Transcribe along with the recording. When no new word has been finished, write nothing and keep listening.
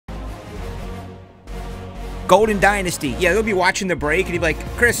Golden Dynasty. Yeah, they'll be watching the break and he'll be like,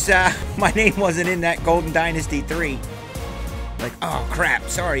 Chris, my name wasn't in that Golden Dynasty 3. Like, oh crap,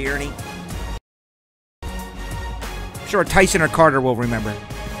 sorry, Ernie. I'm sure Tyson or Carter will remember.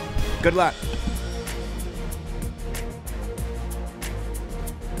 Good luck.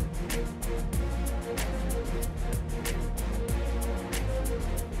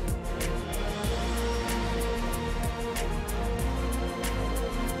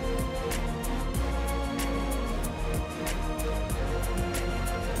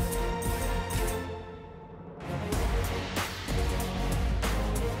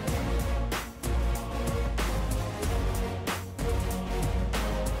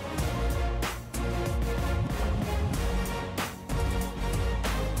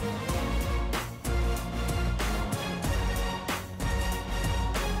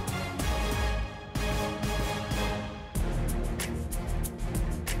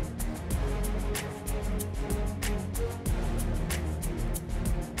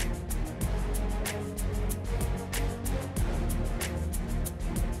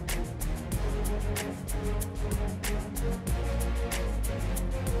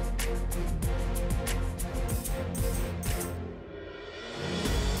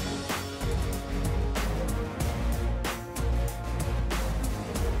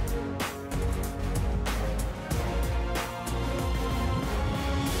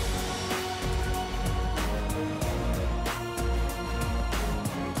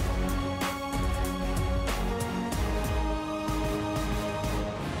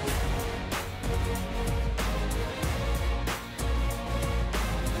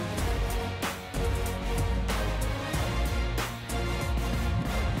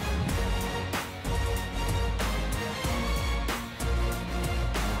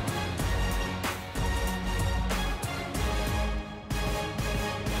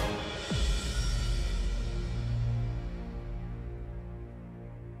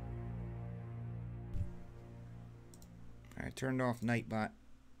 I turned off Nightbot.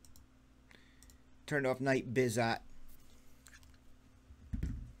 Turned off Night Bizot.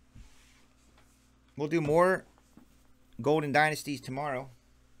 We'll do more Golden Dynasties tomorrow.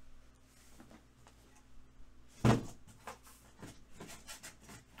 How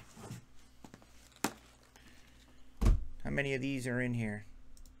many of these are in here?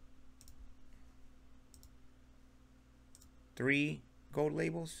 3 gold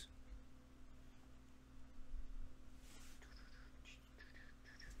labels?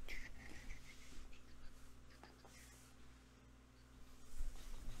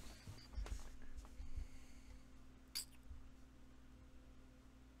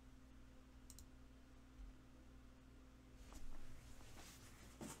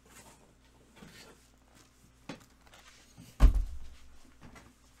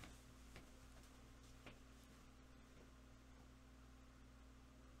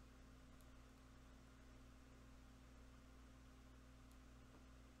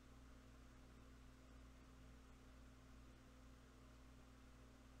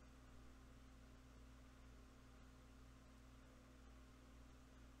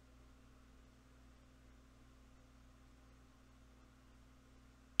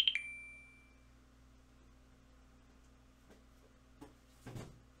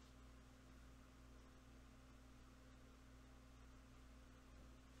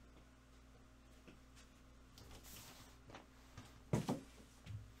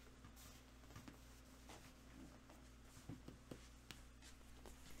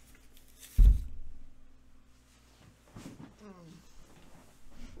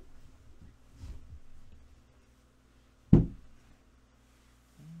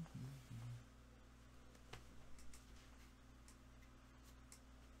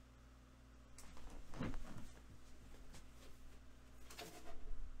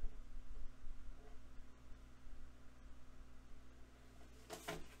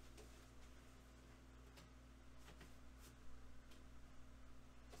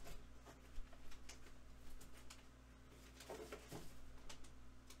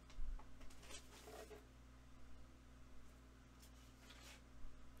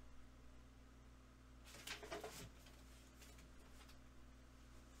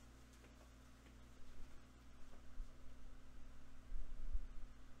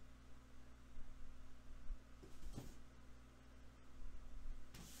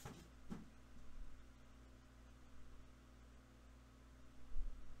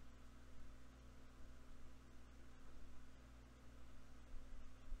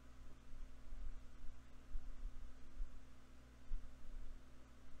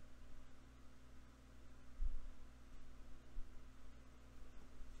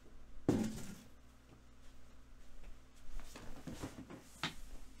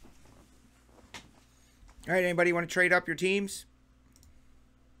 All right, anybody want to trade up your teams?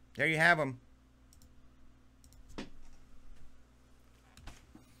 There you have them.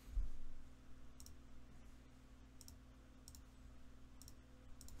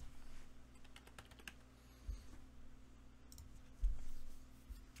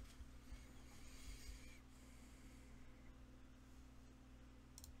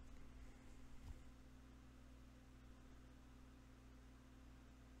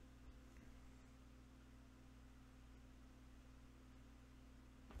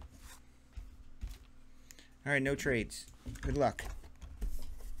 All right, no trades. Good luck.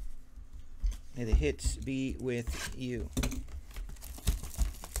 May the hits be with you.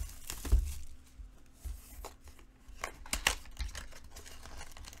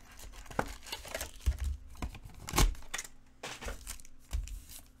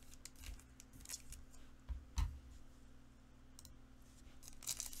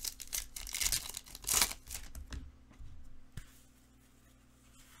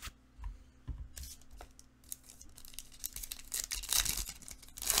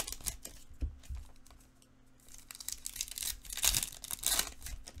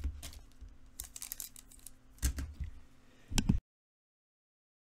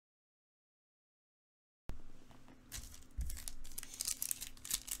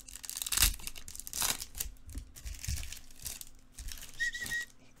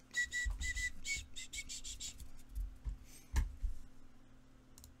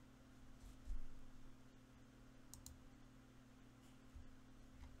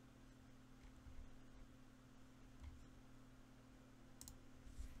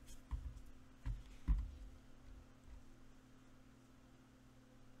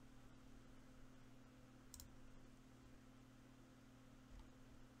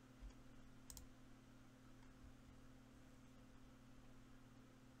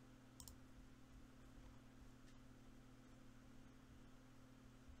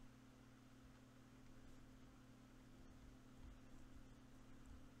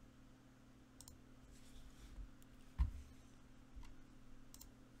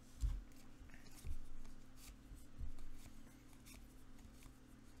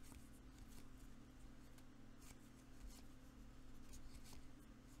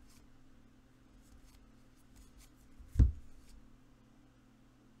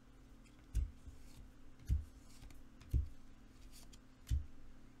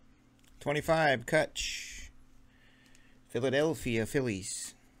 $25, Kutch. Philadelphia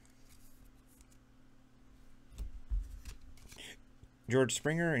Phillies. George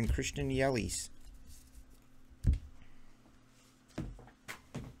Springer and Christian Yelich.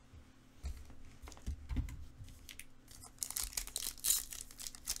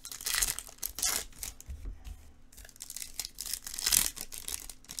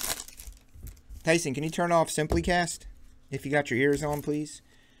 Tyson, can you turn off Simplycast? If you got your ears on, please.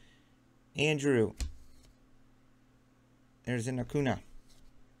 Andrew. There's an Acuna.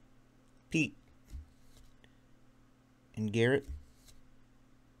 Pete. And Garrett.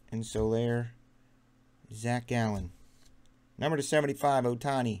 And Soler. Zach Gallen. Number to 75,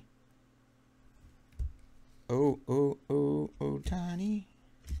 Ohtani. Ohtani.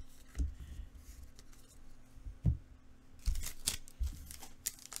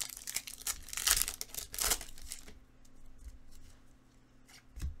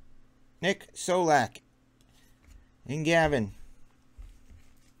 Nick Solak. And Gavin.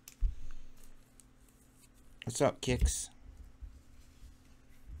 What's up, Kicks?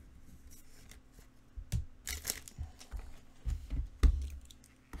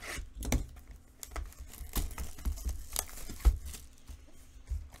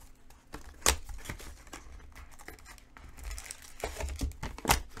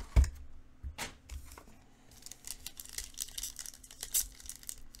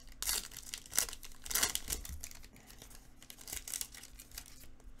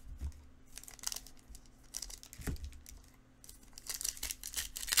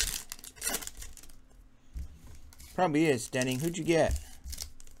 Probably is, Denning. Who'd you get?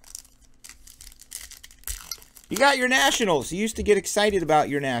 You got your Nationals. You used to get excited about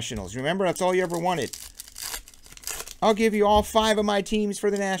your Nationals. Remember, that's all you ever wanted. I'll give you all 5 of my teams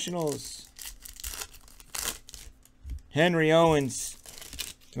for the Nationals. Henry Owens.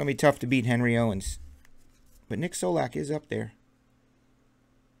 It's going to be tough to beat Henry Owens. But Nick Solak is up there.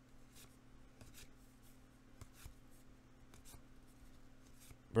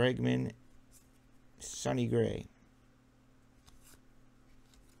 Bregman. Sonny Gray.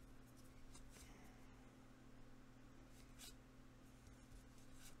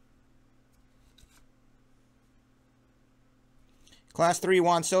 Class 3,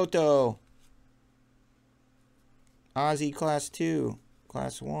 Juan Soto. Ozzy Class 2.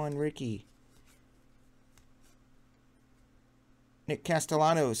 Class 1, Ricky. Nick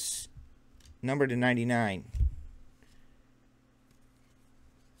Castellanos, number to 99.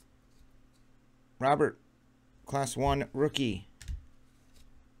 Robert, Class 1, rookie.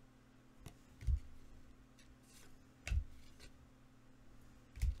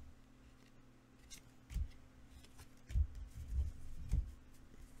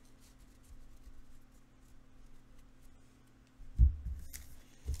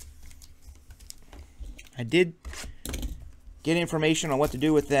 I did get information on what to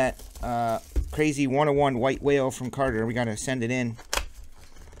do with that crazy 101 white whale from Carter. We got to send it in.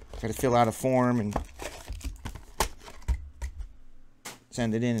 Got to fill out a form and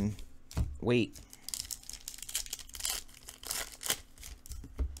send it in and wait.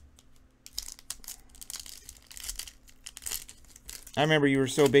 I remember you were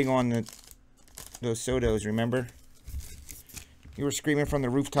so big on those Sotos, remember? You were screaming from the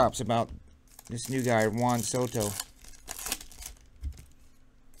rooftops about this new guy, Juan Soto.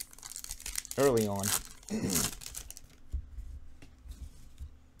 Early on.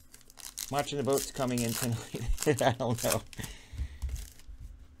 Watching the boats coming in tonight. I don't know.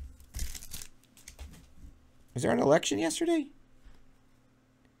 Was there an election yesterday?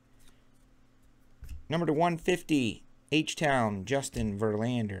 Number to 150, H-Town, Justin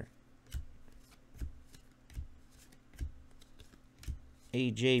Verlander.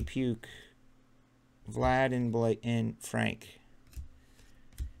 AJ Puke. Vlad and Frank.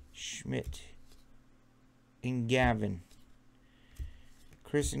 Schmidt. And Gavin.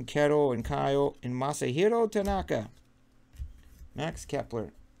 Chris and Kettle and Kyle and Masahiro Tanaka. Max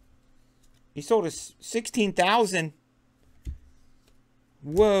Kepler. He sold us 16,000.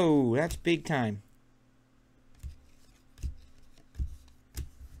 Whoa, that's big time.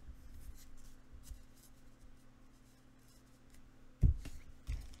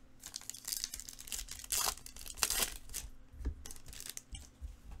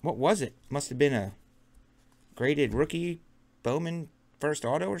 What was it? Must have been a graded rookie Bowman first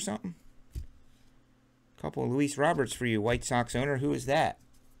auto or something. Couple of Luis Roberts for you, White Sox owner. Who is that?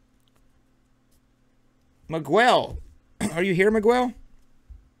 Miguel. Are you here, Miguel?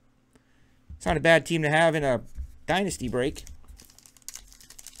 It's not a bad team to have in a Dynasty break.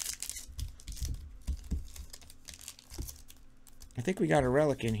 I think we got a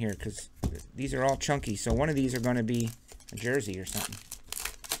relic in here because these are all chunky. So one of these are going to be a jersey or something.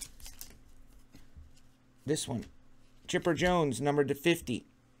 This one. Chipper Jones, numbered to 50.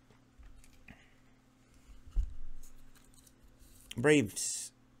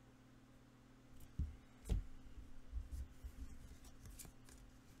 Braves.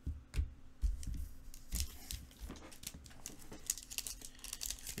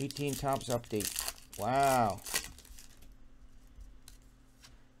 '18 Topps update. Wow.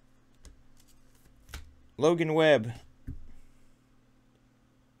 Logan Webb.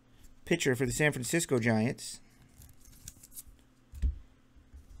 Pitcher for the San Francisco Giants.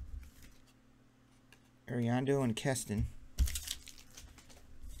 Ariando and Keston.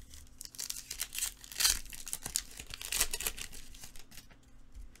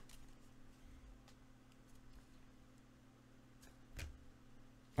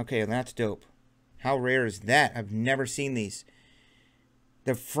 Okay, that's dope. How rare is that? I've never seen these.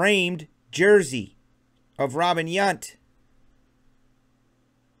 The framed jersey of Robin Yount.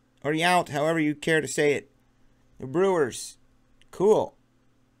 Or Yount, however you care to say it. The Brewers. Cool.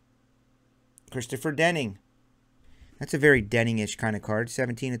 Christopher Denning. That's a very Denning-ish kind of card.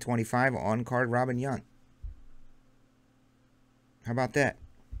 17 to 25 on card Robin Yount. How about that?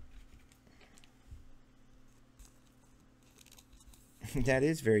 That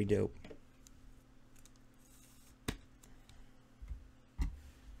is very dope.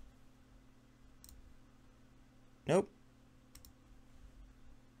 Nope.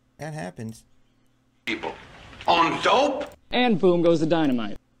 That happens. People on dope. And boom goes the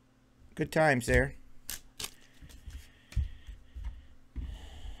dynamite. Good times there.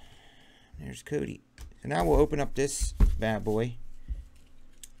 There's Cody. So now we'll open up this bad boy.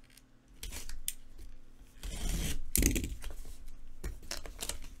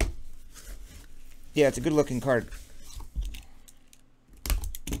 Yeah, it's a good looking card.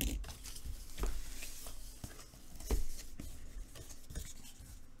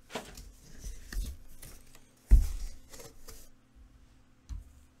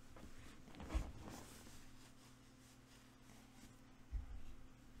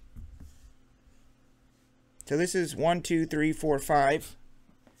 So this is 1, 2, 3, 4, 5.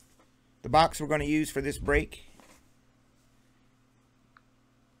 The box we're going to use for this break.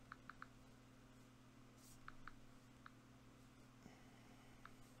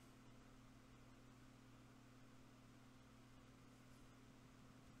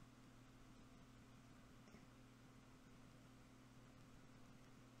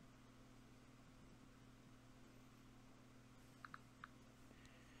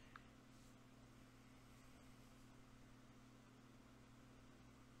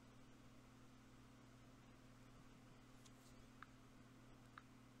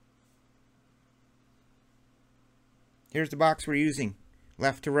 Here's the box we're using.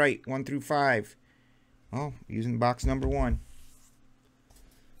 Left to right, 1 through 5. Oh, using box number 1.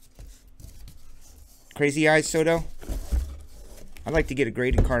 Crazy Eyes Soto. I'd like to get a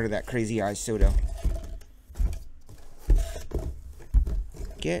graded card of that Crazy Eyes Soto.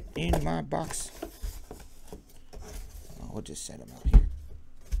 Get in my box. Oh, we'll just set them out here.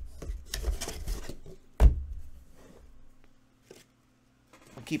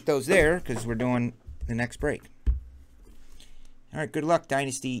 I'll keep those there because we're doing the next break. All right, good luck,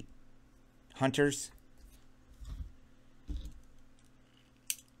 Dynasty hunters.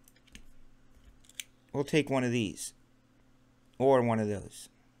 We'll take one of these. Or one of those.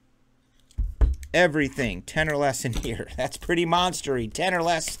 Everything. 10 or less in here. That's pretty monstery. 10 or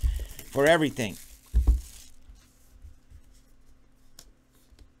less for everything.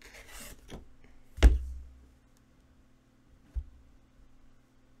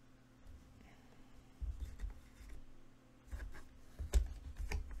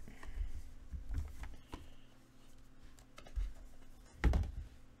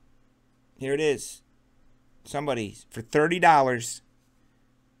 Here it is. Somebody for $30.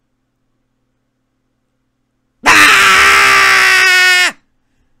 Ah!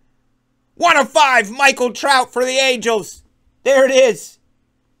 1 of 5. Michael Trout for the Angels. There it is.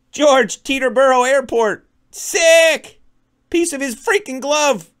 George Teterboro Airport. Sick. Piece of his freaking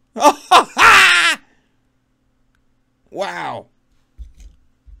glove. Wow.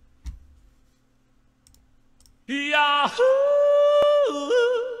 Yahoo!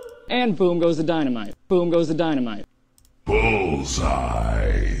 And boom goes the dynamite. Boom goes the dynamite.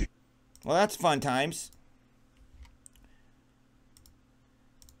 Bullseye. Well, that's fun times.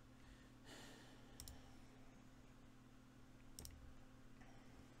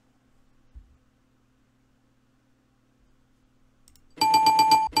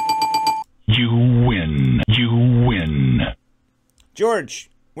 You win. You win.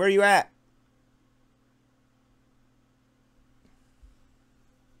 George, where are you at?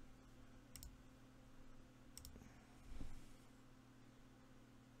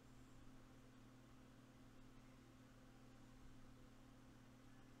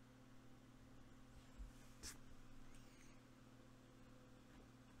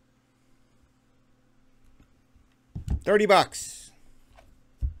 $30.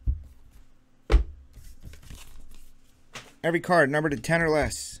 Every card numbered to 10 or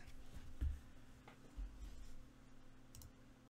less.